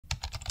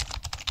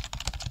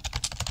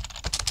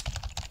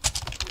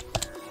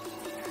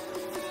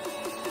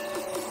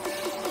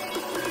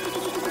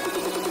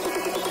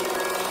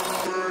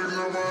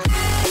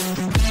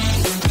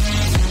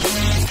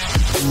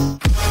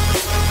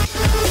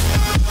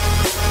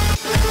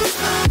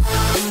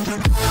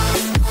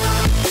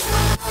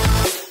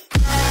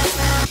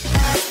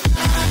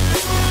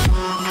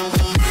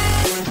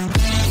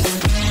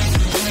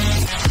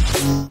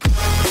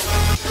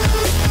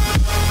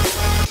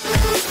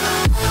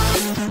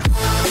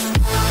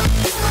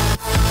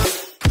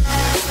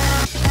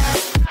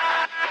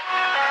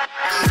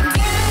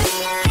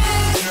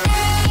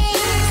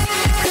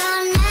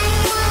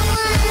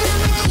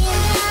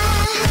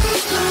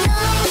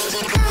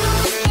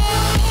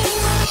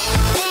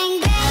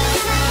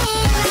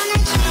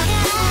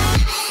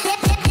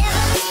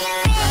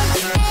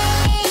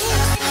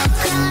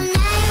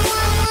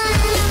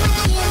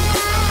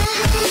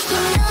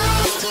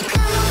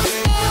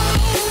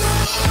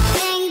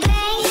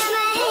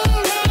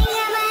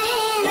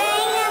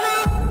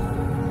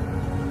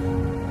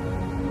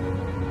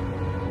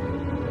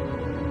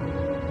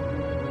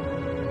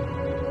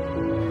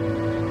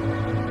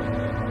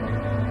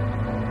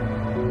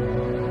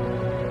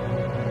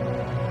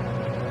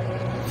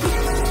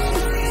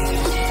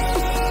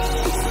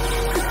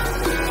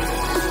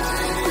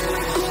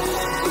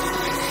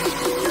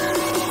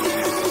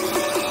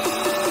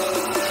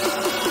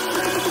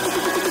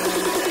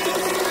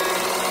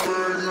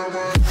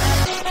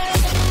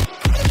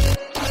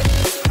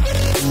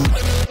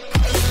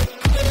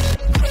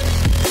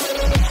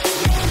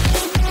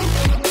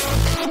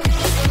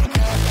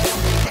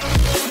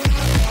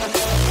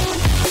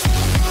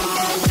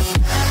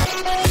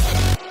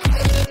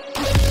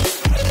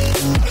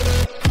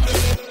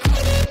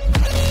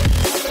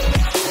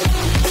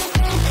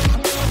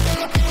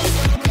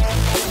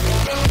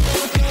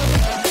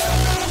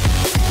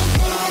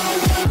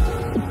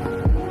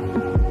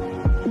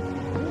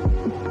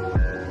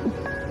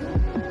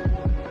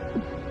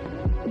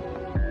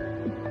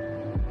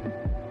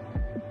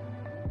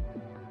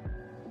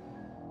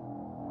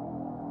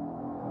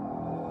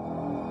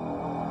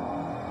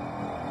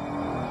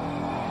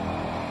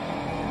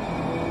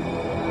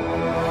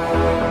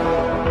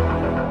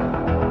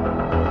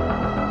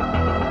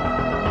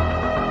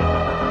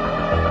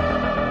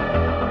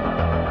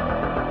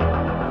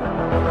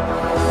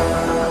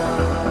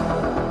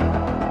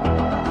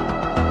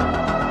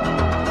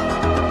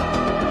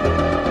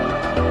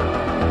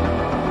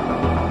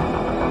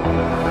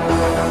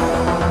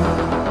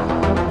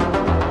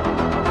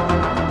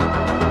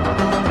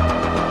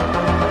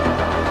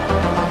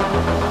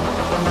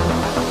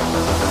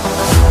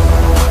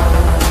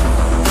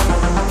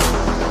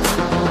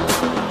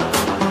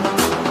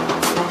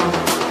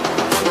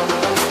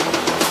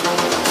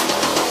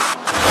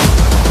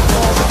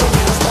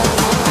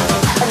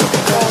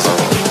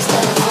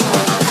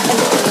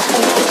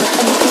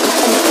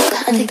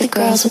the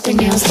girls with their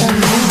nails done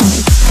now.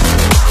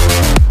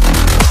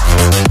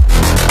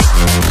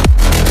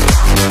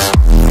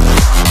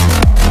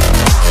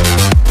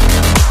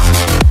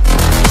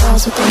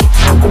 Girls with their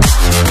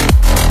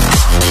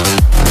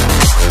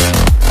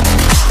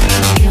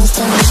nails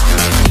done.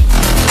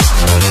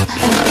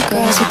 I like the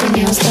girls with their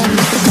nails done.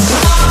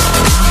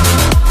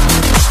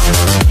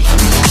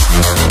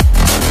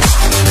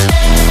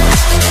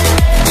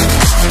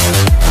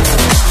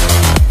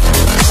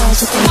 Girls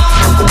with their nails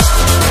done.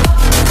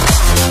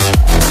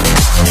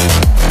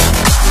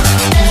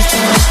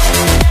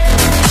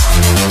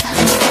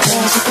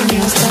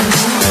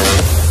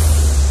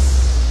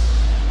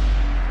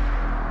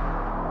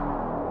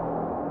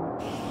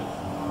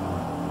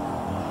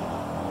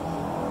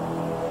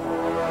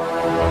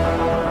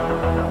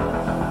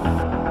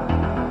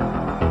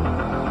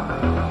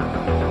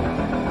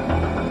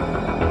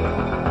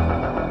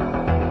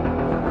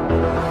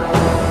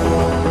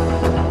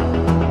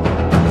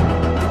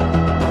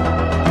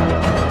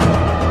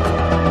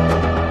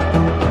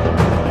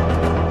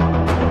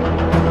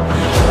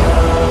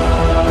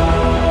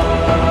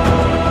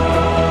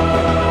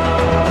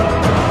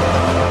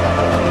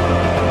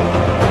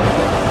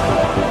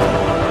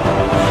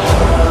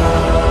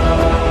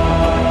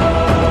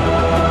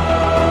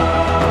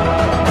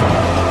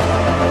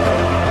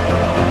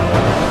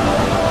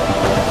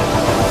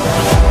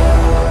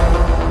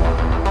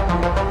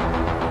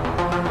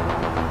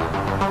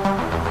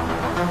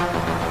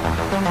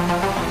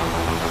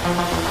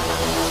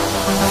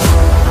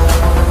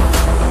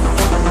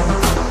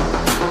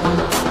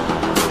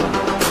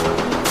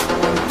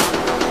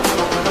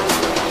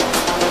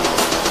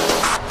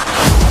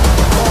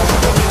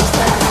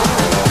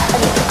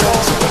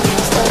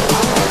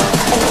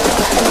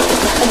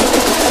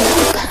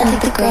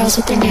 Girls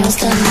with their nails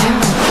done now.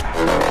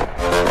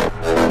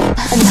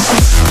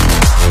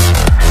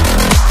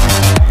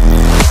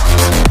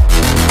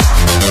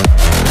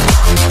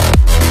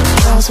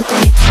 Girls with their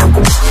nails done.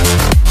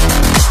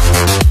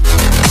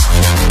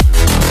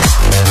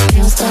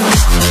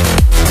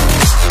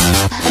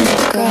 I like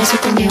the girls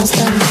with their nails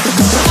done.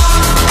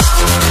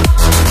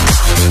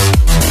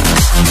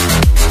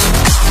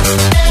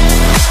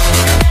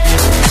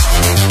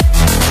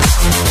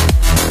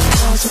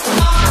 Girls with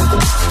their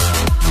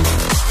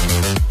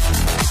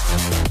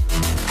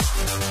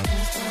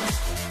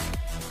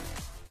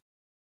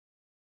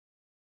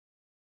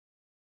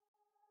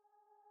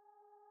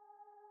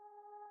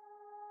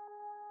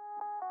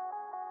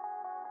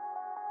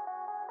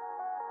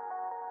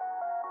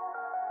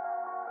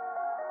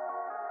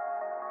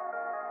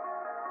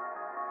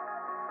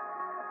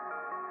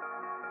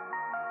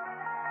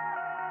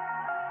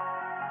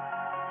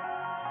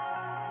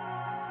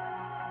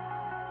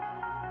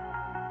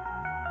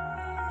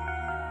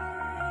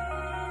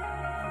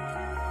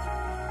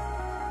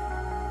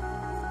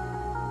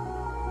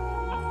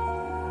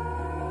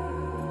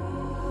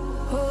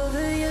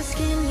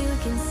skin, you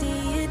can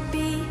see it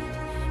beat,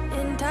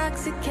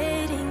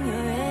 intoxicating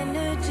your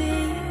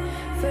energy.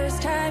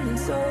 First time in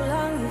so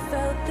long you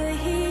felt the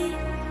heat,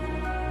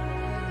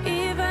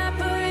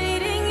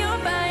 evaporating your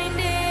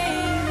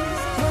bindings.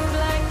 Move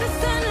like the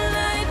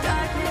sunlight,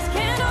 darkness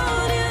can't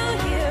hold you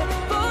here.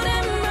 Bold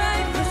and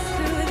bright, push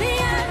through the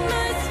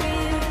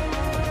atmosphere.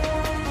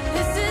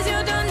 This is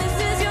your dawn, this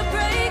is your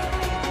break.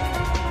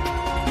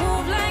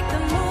 Move like the,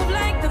 move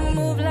like the,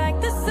 move like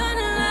the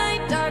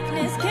sunlight,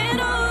 darkness can't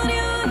hold you.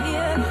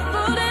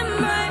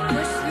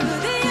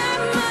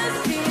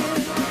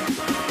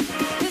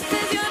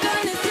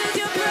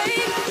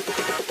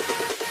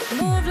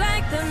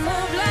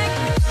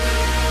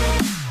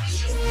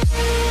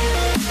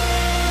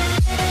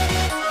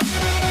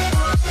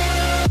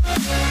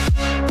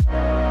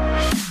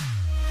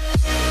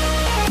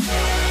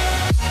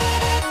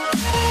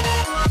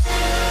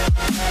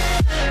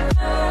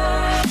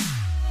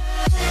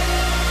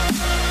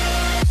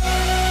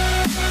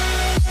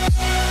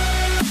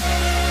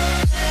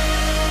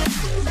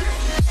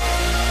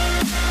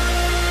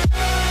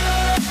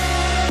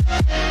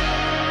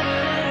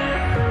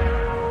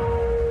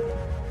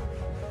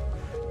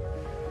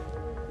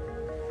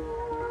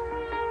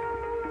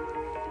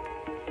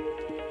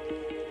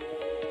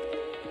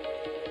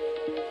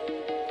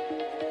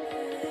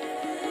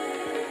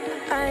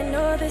 I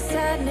know the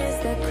sadness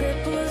that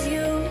cripples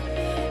you.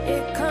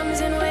 It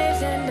comes in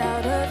waves and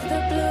out of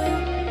the blue.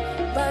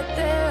 But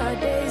there are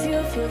days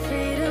you feel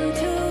freedom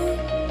too.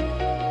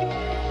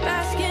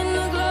 Bask in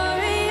the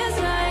glorious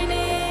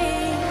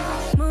lightning.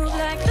 Move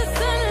like the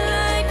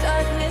sunlight,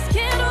 darkness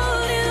can't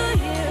hold you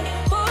here.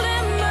 Bold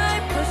and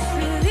bright, push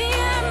through the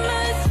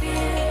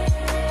atmosphere.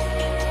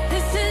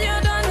 This is your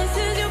dawn, this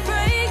is your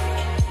break.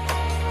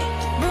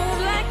 Move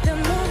like the,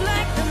 move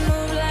like the,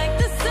 move like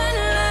the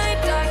sunlight,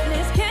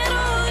 darkness can't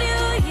hold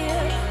you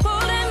here.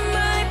 Bold and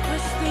bright,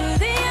 push through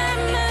the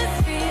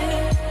atmosphere.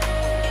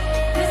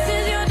 This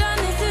is your dawn,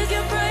 this is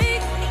your break.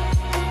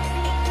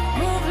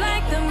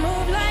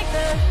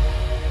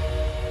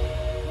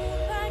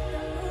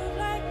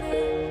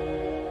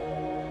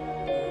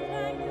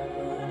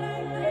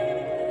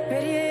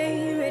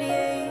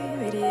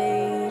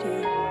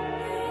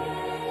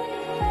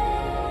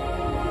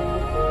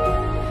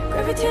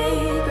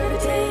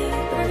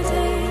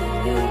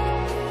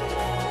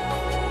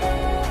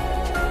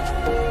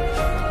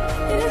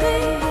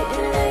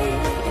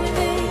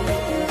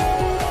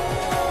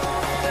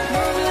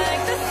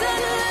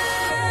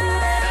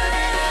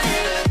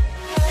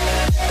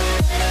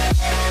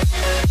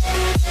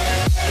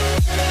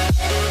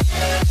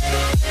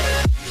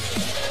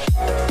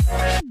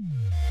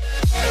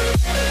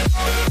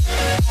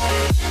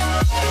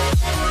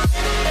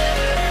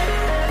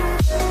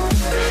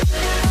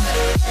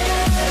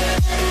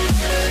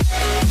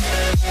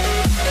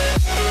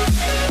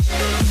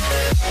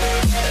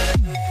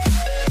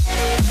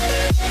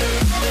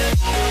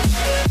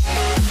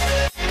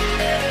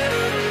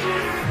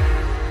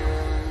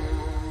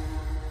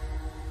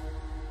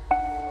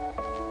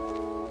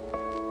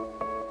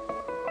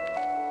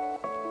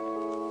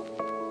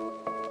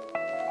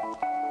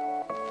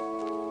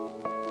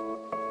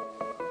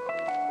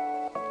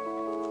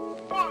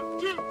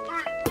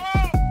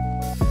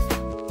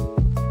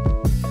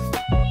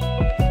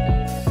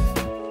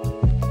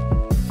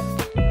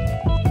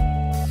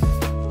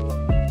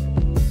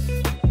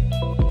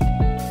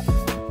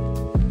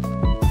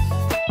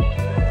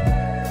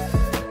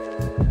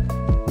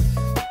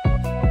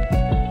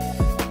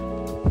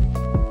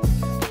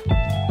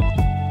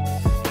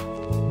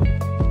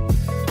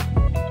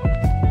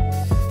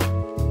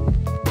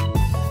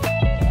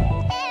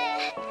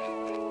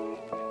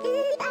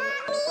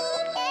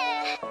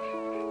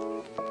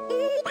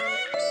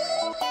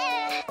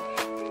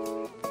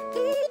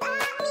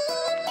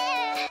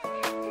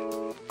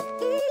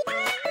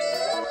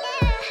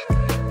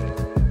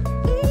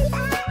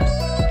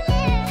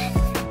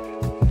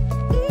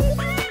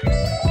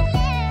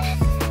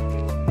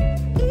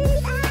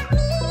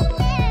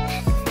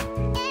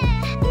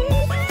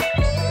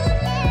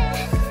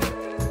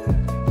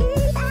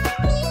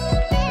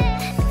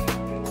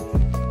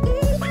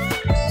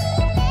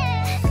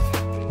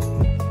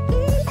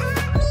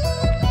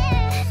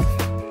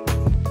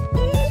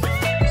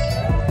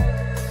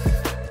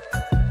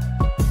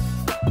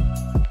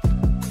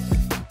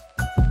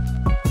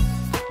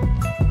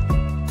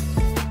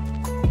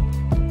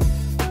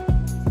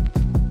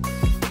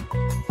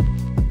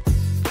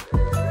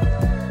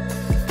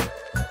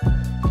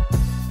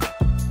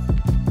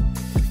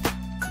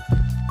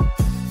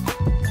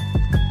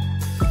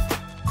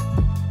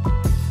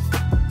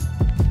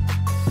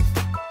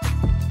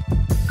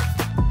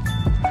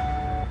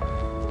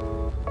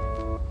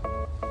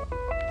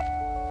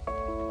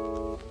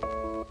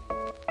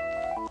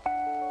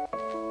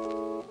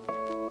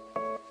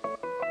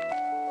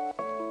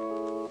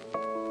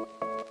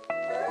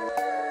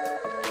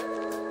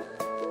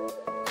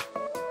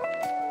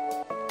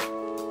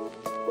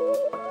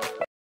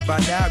 By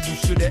now you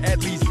should've at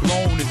least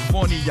blown. It's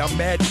funny, I'm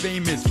mad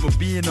famous for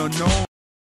being unknown.